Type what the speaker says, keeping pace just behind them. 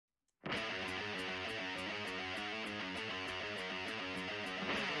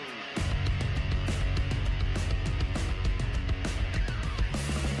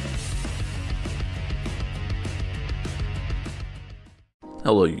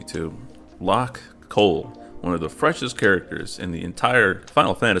Hello YouTube. Locke Cole, one of the freshest characters in the entire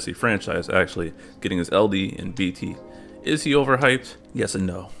Final Fantasy franchise, actually getting his LD and BT. Is he overhyped? Yes and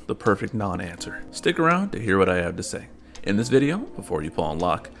no, the perfect non-answer. Stick around to hear what I have to say. In this video, before you pull on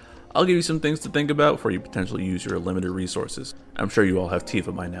Locke, I'll give you some things to think about before you potentially use your limited resources. I'm sure you all have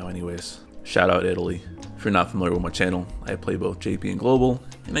Tifa by now anyways. Shout out Italy. If you're not familiar with my channel, I play both JP and Global,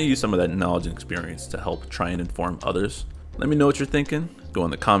 and I use some of that knowledge and experience to help try and inform others. Let me know what you're thinking. Go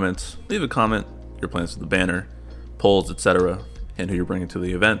in the comments, leave a comment, your plans for the banner, polls, etc., and who you're bringing to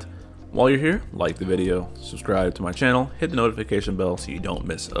the event. While you're here, like the video, subscribe to my channel, hit the notification bell so you don't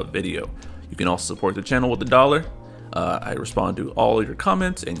miss a video. You can also support the channel with $1. I respond to all your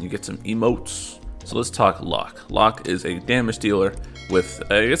comments and you get some emotes. So let's talk Locke. Locke is a damage dealer with,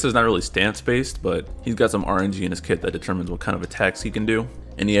 I guess it's not really stance based, but he's got some RNG in his kit that determines what kind of attacks he can do.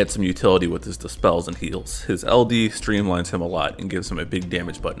 And he adds some utility with his dispels and heals. His LD streamlines him a lot and gives him a big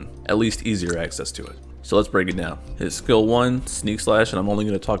damage button, at least easier access to it. So let's break it down. His skill 1, Sneak Slash, and I'm only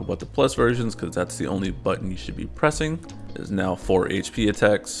going to talk about the plus versions because that's the only button you should be pressing, is now 4 HP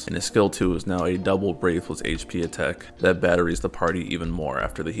attacks, and his skill 2 is now a double Breathless HP attack that batteries the party even more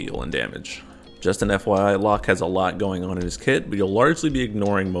after the heal and damage. Just an FYI, Locke has a lot going on in his kit, but you'll largely be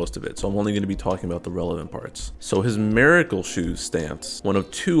ignoring most of it, so I'm only going to be talking about the relevant parts. So his Miracle Shoes stance, one of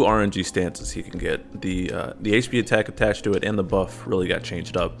 2 RNG stances he can get. The HP attack attached to it and the buff really got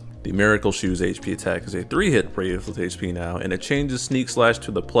changed up. The Miracle Shoes HP attack is a 3-hit Brave with HP now, and it changes Sneak Slash to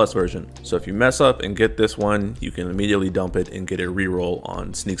the plus version. So if you mess up and get this one, you can immediately dump it and get a reroll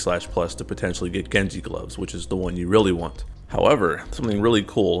on Sneak Slash Plus to potentially get Genji Gloves, which is the one you really want. However, something really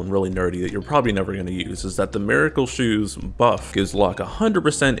cool and really nerdy that you're probably never going to use is that the Miracle Shoes buff gives Locke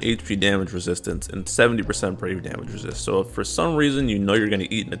 100% HP damage resistance and 70% Brave damage resist. So if for some reason you know you're going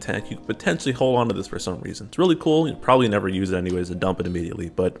to eat an attack, you could potentially hold on to this for some reason. It's really cool. You'll probably never use it anyways and dump it immediately,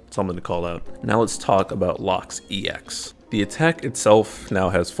 but something to call out. Now let's talk about Locke's EX. The attack itself now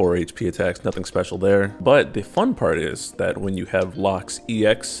has 4 HP attacks, nothing special there. But the fun part is that when you have Locke's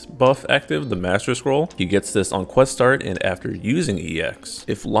EX buff active, the Master Scroll, he gets this on quest start and after using EX.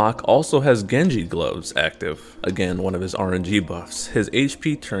 If Locke also has Genji Gloves active, again one of his RNG buffs, his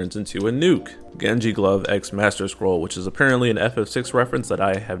HP turns into a nuke. Genji Glove X Master Scroll, which is apparently an FF6 reference that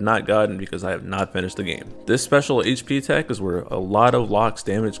I have not gotten because I have not finished the game. This special HP attack is where a lot of Locke's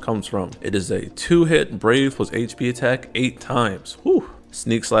damage comes from. It is a 2-hit Brave plus HP attack 8 times. Whew.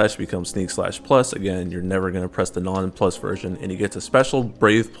 Sneak Slash becomes Sneak Slash Plus. Again, you're never going to press the non-plus version, and he gets a special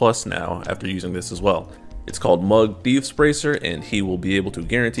Brave Plus now after using this as well. It's called Mug Thieves Bracer, and he will be able to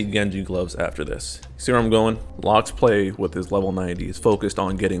guarantee Genji Gloves after this. See where I'm going? Locke's play with his level 90 is focused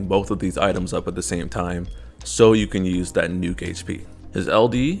on getting both of these items up at the same time, so you can use that nuke HP. His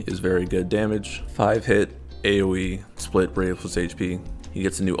LD is very good damage, 5-hit, AoE, split Brave plus HP. He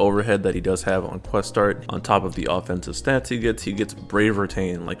gets a new overhead that he does have on quest start. On top of the offensive stats he gets Brave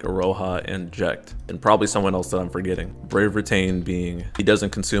Retain like Aroha and Jekt, and probably someone else that I'm forgetting. Brave Retain being he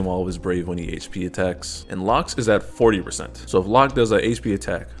doesn't consume all of his Brave when he HP attacks, and Locke's is at 40%. So if Locke does a HP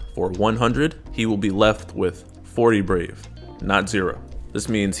attack for 100, he will be left with 40 Brave, not 0. This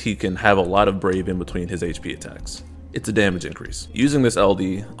means he can have a lot of Brave in between his HP attacks. It's a damage increase. Using this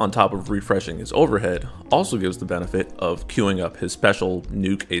LD on top of refreshing his overhead also gives the benefit of queuing up his special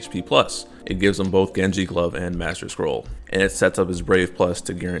nuke HP plus. It gives him both Genji Glove and Master Scroll, and it sets up his Brave Plus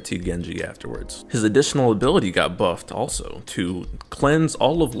to guarantee Genji afterwards. His additional ability got buffed also to cleanse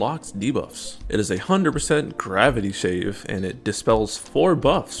all of Locke's debuffs. It is a 100% gravity shave, and it dispels 4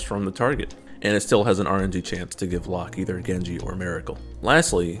 buffs from the target. And it still has an RNG chance to give Locke either Genji or Miracle.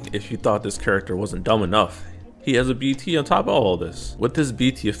 Lastly, if you thought this character wasn't dumb enough, he has a BT on top of all of this. With this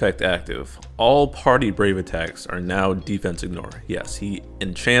BT effect active, all party Brave attacks are now defense ignore. Yes, he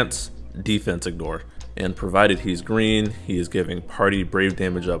enchants defense ignore. And provided he's green, he is giving party Brave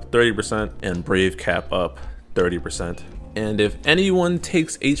damage up 30% and Brave cap up 30%. And if anyone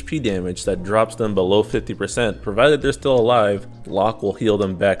takes HP damage that drops them below 50%, provided they're still alive, Locke will heal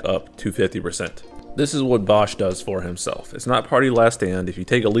them back up to 50%. This is what Bosch does for himself. It's not party last stand. If you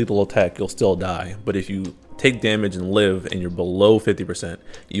take a lethal attack, you'll still die. But if you take damage and live and you're below 50%,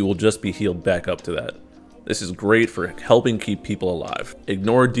 you will just be healed back up to that. This is great for helping keep people alive.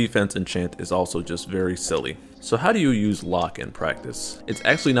 Ignore defense enchant is also just very silly. So how do you use Locke in practice? It's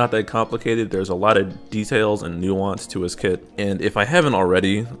actually not that complicated. There's a lot of details and nuance to his kit. And if I haven't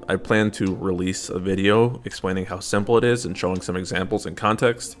already, I plan to release a video explaining how simple it is and showing some examples and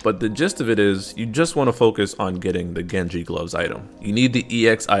context. But the gist of it is you just want to focus on getting the Genji Gloves item. You need the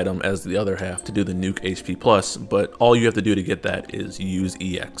EX item as the other half to do the nuke HP plus, but all you have to do to get that is use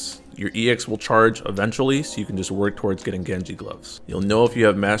EX. Your EX will charge eventually, so you can just work towards getting Genji gloves. You'll know if you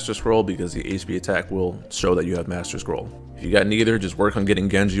have Master Scroll because the HP attack will show that you have Master Scroll. If you got neither, just work on getting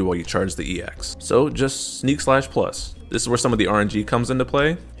Genji while you charge the EX. So just sneak / plus. This is where some of the RNG comes into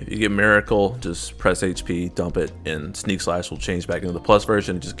play. If you get Miracle, just press HP, dump it, and Sneak / will change back into the plus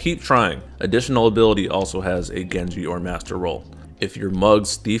version. Just keep trying. Additional ability also has a Genji or Master roll. If your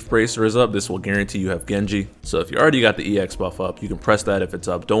Mug's Thief Bracer is up, this will guarantee you have Genji. So if you already got the EX buff up, you can press that if it's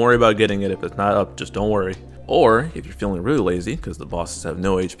up. Don't worry about getting it. If it's not up, just don't worry. Or if you're feeling really lazy because the bosses have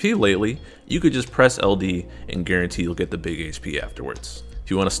no HP lately, you could just press LD and guarantee you'll get the big HP afterwards. If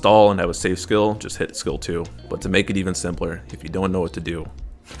you want to stall and have a safe skill, just hit skill 2. But to make it even simpler, if you don't know what to do,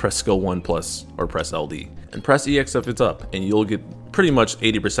 press skill 1 plus or press LD. And press EX if it's up, and you'll get pretty much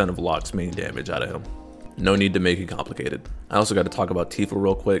 80% of Locke's main damage out of him. No need to make it complicated. I also got to talk about Tifa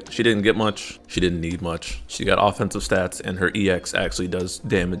real quick. She didn't get much. She didn't need much. She got offensive stats, and her EX actually does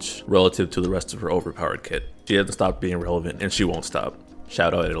damage relative to the rest of her overpowered kit. She hasn't stopped being relevant, and she won't stop.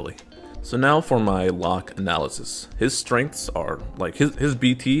 Shout out Italy. So now for my Locke analysis. His strengths are, like, his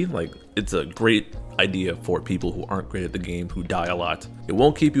BT, like, it's a great idea for people who aren't great at the game, who die a lot. It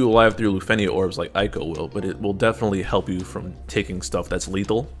won't keep you alive through Lufenia orbs like Ico will, but it will definitely help you from taking stuff that's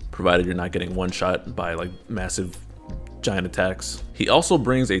lethal, provided you're not getting one shot by like massive giant attacks. He also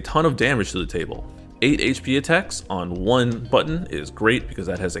brings a ton of damage to the table. 8 HP attacks on one button is great because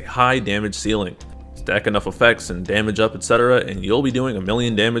that has a high damage ceiling. Stack enough effects and damage up, etc., and you'll be doing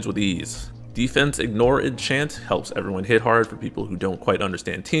 1,000,000 damage with ease. Defense Ignore Enchant helps everyone hit hard for people who don't quite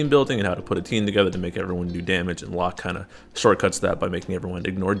understand team building and how to put a team together to make everyone do damage, and Locke kind of shortcuts that by making everyone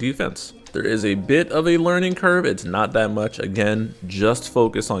ignore defense. There is a bit of a learning curve, it's not that much. Again, just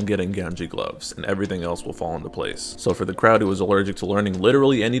focus on getting Genji gloves and everything else will fall into place. So for the crowd who is allergic to learning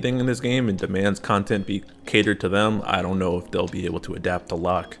literally anything in this game and demands content be catered to them, I don't know if they'll be able to adapt to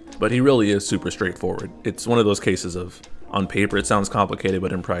Locke, but he really is super straightforward. It's one of those cases of, on paper it sounds complicated,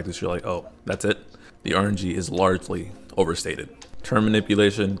 but in practice you're like, oh, that's it? The RNG is largely overstated. Turn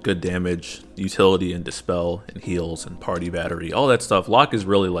manipulation, good damage, utility and dispel and heals and party battery, all that stuff. Locke is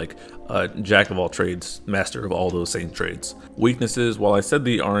really like a jack of all trades, master of all those same trades. Weaknesses, while I said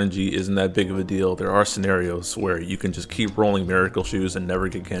the RNG isn't that big of a deal, there are scenarios where you can just keep rolling Miracle Shoes and never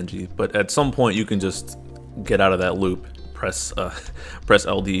get Genji, but at some point you can just get out of that loop, press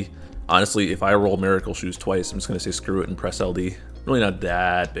LD. Honestly, if I roll Miracle Shoes twice, I'm just going to say screw it and press LD. Really not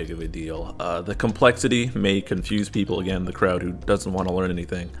that big of a deal. The complexity may confuse people, again, the crowd who doesn't want to learn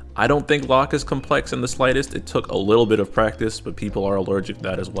anything. I don't think Locke is complex in the slightest. It took a little bit of practice, but people are allergic to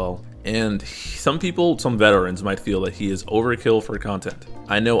that as well. And some people, some veterans might feel that he is overkill for content.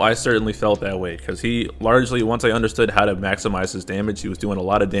 I know I certainly felt that way because he largely, once I understood how to maximize his damage, he was doing a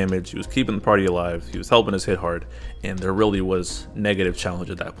lot of damage, he was keeping the party alive, he was helping us hit hard, and there really was negative challenge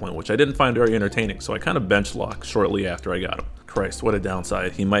at that point, which I didn't find very entertaining, so I kind of benched Locke shortly after I got him. Christ, what a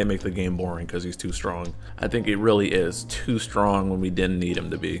downside. He might make the game boring because he's too strong. I think it really is too strong when we didn't need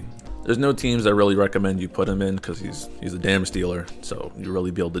him to be. There's no teams I really recommend you put him in because he's a damage dealer, so you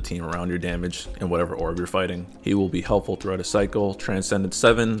really build the team around your damage and whatever orb you're fighting. He will be helpful throughout a cycle. Transcendence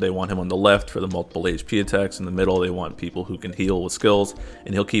 7, they want him on the left for the multiple HP attacks. In the middle, they want people who can heal with skills,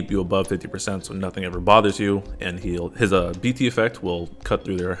 and he'll keep you above 50% so nothing ever bothers you, and his BT effect will cut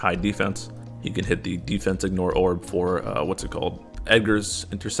through their high defense. You can hit the defense ignore orb for, Edgar's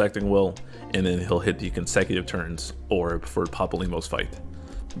intersecting will, and then he'll hit the consecutive turns orb for Papalymo's fight.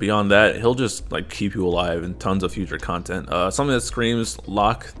 Beyond that, he'll just like keep you alive and tons of future content. Something that screams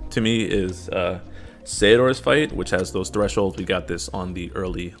Locke to me is Seidor's fight, which has those thresholds. We got this on the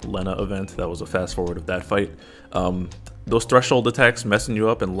early Lena event. That was a fast forward of that fight. Those threshold attacks messing you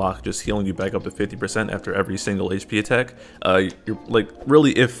up and Locke just healing you back up to 50% after every single HP attack. You're like,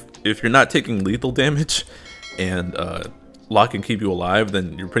 really, if you're not taking lethal damage and Locke can keep you alive,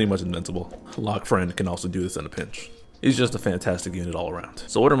 then you're pretty much invincible. Locke friend can also do this in a pinch. He's just a fantastic unit all around.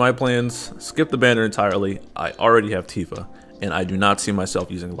 So what are my plans? Skip the banner entirely. I already have Tifa, and I do not see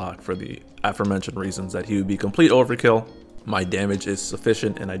myself using Locke for the aforementioned reasons that he would be complete overkill. My damage is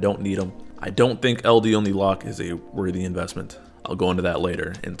sufficient and I don't need him. I don't think LD only Locke is a worthy investment. I'll go into that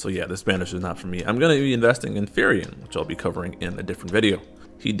later. And so yeah, this banner is not for me. I'm going to be investing in Furion, which I'll be covering in a different video.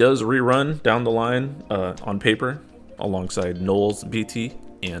 He does rerun down the line on paper alongside Noel's BT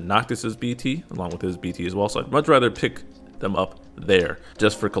and Noctis's BT, along with his BT as well, so I'd much rather pick them up there,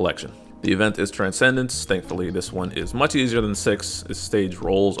 just for collection. The event is Transcendence. Thankfully, this one is much easier than 6. This stage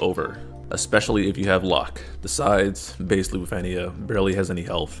rolls over, especially if you have Locke. The sides, base Lufenia, barely has any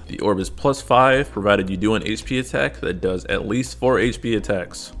health. The orb is +5, provided you do an HP attack that does at least 4 HP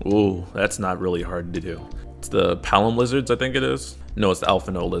attacks. Ooh, that's not really hard to do. It's the Palom Lizards, I think it is. No, it's the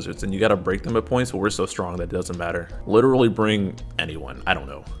Alphino Lizards, and you gotta break them at points, but we're so strong that it doesn't matter. Literally bring anyone, I don't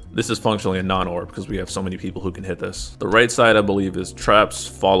know. This is functionally a non-orb because we have so many people who can hit this. The right side, I believe, is traps,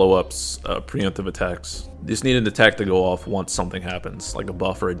 follow-ups, preemptive attacks. You just need an attack to go off once something happens, like a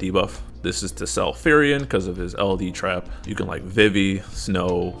buff or a debuff. This is to sell Firion because of his LD trap. You can like Vivi,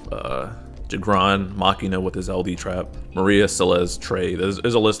 Snow, Jagran, Machina with his LD trap, Maria, Celeste, Trey. There's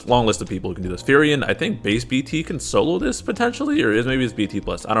a long list of people who can do this. Firion, I think base BT can solo this potentially, or maybe it's BT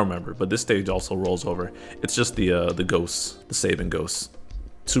plus. I don't remember, but this stage also rolls over. It's just the ghosts, the saving ghosts.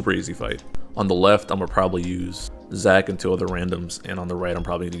 Super easy fight. On the left, I'm gonna probably use Zac and 2 other randoms, and on the right, I'm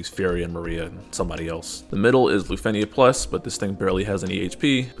probably gonna use Firion, Maria, and somebody else. The middle is Lufenia plus, but this thing barely has any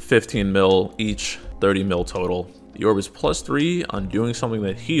HP. 15 mil each, 30 mil total. The orb is +3 on doing something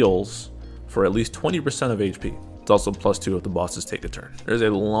that heals for at least 20% of HP. It's also +2 if the bosses take a turn. There's a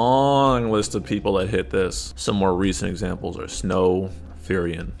long list of people that hit this. Some more recent examples are Snow,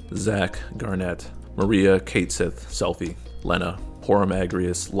 Firion, Zac, Garnet, Maria, Kate Sith, Selphie, Lena, Horum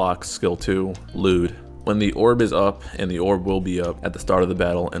Agrius, Locke, Skill 2, Lude. When the orb is up, and the orb will be up at the start of the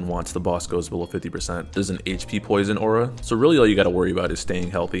battle, and once the boss goes below 50%, there's an HP poison aura. So really all you gotta worry about is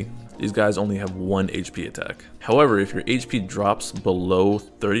staying healthy. These guys only have 1 HP attack. However, if your HP drops below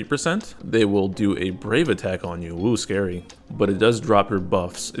 30%, they will do a brave attack on you. Ooh, scary. But it does drop your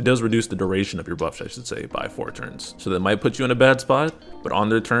buffs. It does reduce the duration of your buffs, I should say, by 4 turns. So that might put you in a bad spot, but on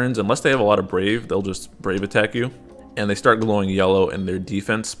their turns, unless they have a lot of brave, they'll just brave attack you. And they start glowing yellow and their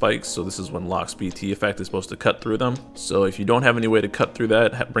defense spikes, so this is when Locke's BT effect is supposed to cut through them. So if you don't have any way to cut through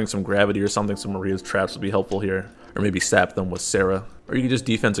that, bring some gravity or something, so Maria's traps will be helpful here. Or maybe sap them with Sarah. Or you can just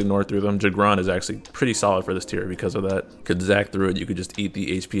defense ignore through them. Jagran is actually pretty solid for this tier because of that. Could Zac through it, you could just eat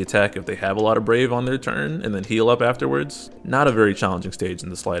the HP attack if they have a lot of brave on their turn and then heal up afterwards. Not a very challenging stage in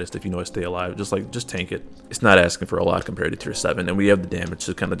the slightest if you know how to stay alive. Just tank it. It's not asking for a lot compared to tier 7, and we have the damage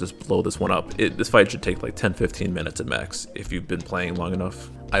to kind of just blow this one up. This fight should take like 10-15 minutes at max if you've been playing long enough.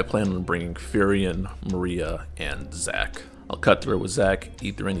 I plan on bringing Firion, Maria, and Zac. I'll cut through it with Zac,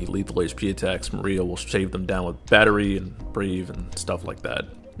 eat through any lethal HP attacks. Maria will shave them down with battery and brave and stuff like that.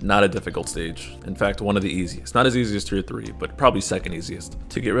 Not a difficult stage. In fact, one of the easiest. Not as easy as tier 3, but probably second easiest.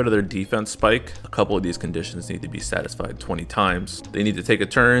 To get rid of their defense spike, a couple of these conditions need to be satisfied 20 times. They need to take a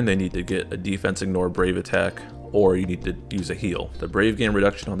turn, they need to get a defense ignore brave attack, or you need to use a heal. The brave gain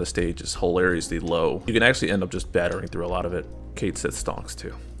reduction on the stage is hilariously low. You can actually end up just battering through a lot of it. Kate Sith stonks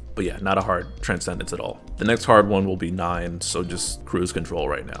too. But yeah, not a hard Transcendence at all. The next hard one will be 9, so just cruise control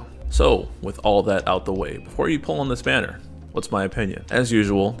right now. So, with all that out the way, before you pull on this banner, what's my opinion? As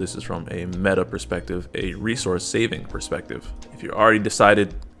usual, this is from a meta perspective, a resource saving perspective. If you already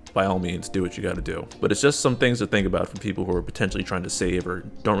decided, by all means, do what you gotta do. But it's just some things to think about for people who are potentially trying to save or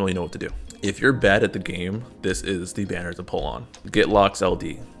don't really know what to do. If you're bad at the game, this is the banner to pull on. Get Locke's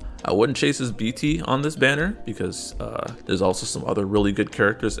LD. I wouldn't chase his BT on this banner because there's also some other really good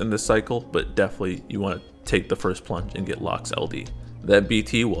characters in this cycle, but definitely you want to take the first plunge and get Locke's LD. That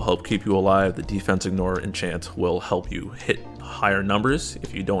BT will help keep you alive. The defense ignore enchant will help you hit higher numbers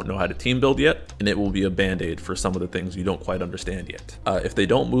if you don't know how to team build yet, and it will be a band-aid for some of the things you don't quite understand yet. If they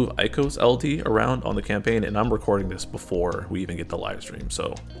don't move Aiko's LD around on the campaign, and I'm recording this before we even get the live stream,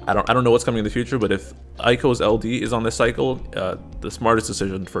 so I don't know what's coming in the future, but if Aiko's LD is on this cycle, the smartest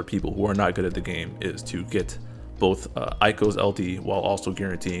decision for people who are not good at the game is to get both Aiko's LD while also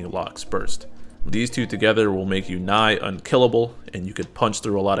guaranteeing Locke's burst. These two together will make you nigh unkillable, and you could punch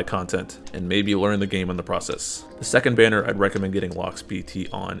through a lot of content and maybe learn the game in the process. The second banner I'd recommend getting Locke's BT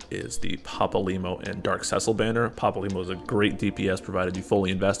on is the Papalimo and Dark Cecil banner. Papalimo is a great DPS provided you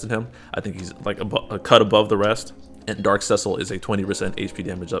fully invest in him. I think he's like a cut above the rest. And Dark Cecil is a 20% HP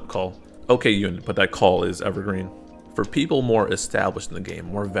damage up call. Okay unit, but that call is evergreen. For people more established in the game,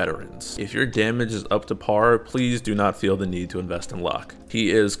 more veterans, if your damage is up to par, please do not feel the need to invest in Locke.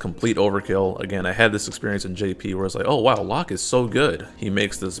 He is complete overkill. Again, I had this experience in JP where it's like, oh wow, Locke is so good. He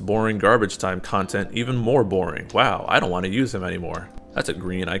makes this boring garbage time content even more boring. Wow, I don't want to use him anymore. That's a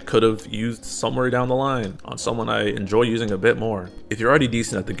green I could have used somewhere down the line on someone I enjoy using a bit more. If you're already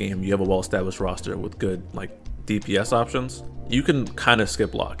decent at the game, you have a well-established roster with good like DPS options, you can kind of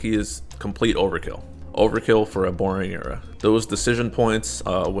skip Locke. He is complete overkill. Overkill for a boring era. Those decision points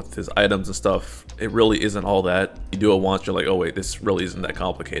with his items and stuff, it really isn't all that. You do it once, you're like, oh wait, this really isn't that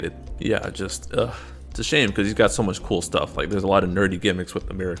complicated. Yeah, just it's a shame because he's got so much cool stuff. Like there's a lot of nerdy gimmicks with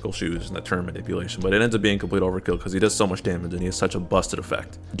the miracle shoes and the turn manipulation, but it ends up being complete overkill because he does so much damage and he has such a busted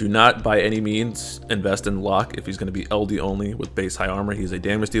effect. Do not by any means invest in Locke if he's going to be LD only with base high armor. He's a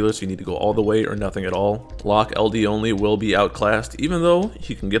damage dealer, so you need to go all the way or nothing at all. Locke LD only will be outclassed, even though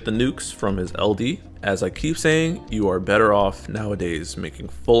he can get the nukes from his LD As I keep saying, you are better off nowadays making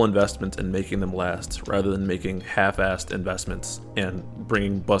full investments and making them last rather than making half-assed investments and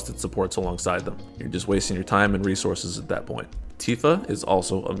bringing busted supports alongside them. You're just wasting your time and resources at that point. Tifa is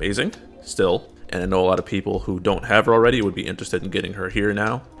also amazing, still, and I know a lot of people who don't have her already would be interested in getting her here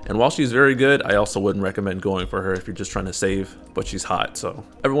now. And while she's very good, I also wouldn't recommend going for her if you're just trying to save, but she's hot, so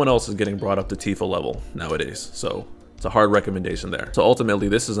everyone else is getting brought up to Tifa level nowadays, so it's a hard recommendation there. So ultimately,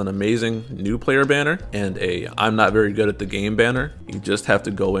 this is an amazing new player banner and a I'm not very good at the game banner. You just have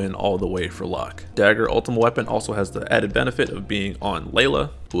to go in all the way for Locke. Dagger Ultimate Weapon also has the added benefit of being on Layla,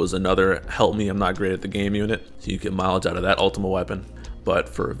 who is another help me I'm not great at the game unit, so you get mileage out of that Ultimate Weapon. But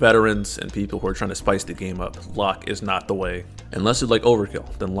for veterans and people who are trying to spice the game up, Locke is not the way. Unless you like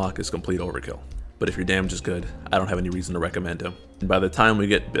overkill, then Locke is complete overkill. But if your damage is good, I don't have any reason to recommend him. And by the time we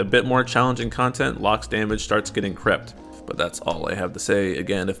get a bit more challenging content, Locke's damage starts getting crept. But that's all I have to say.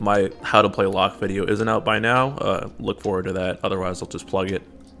 Again, if my how to play Locke video isn't out by now, look forward to that. Otherwise, I'll just plug it,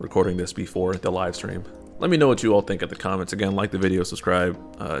 recording this before the live stream. Let me know what you all think in the comments. Again, like the video, subscribe,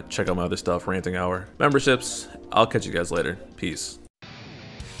 check out my other stuff, Ranting Hour, memberships. I'll catch you guys later. Peace.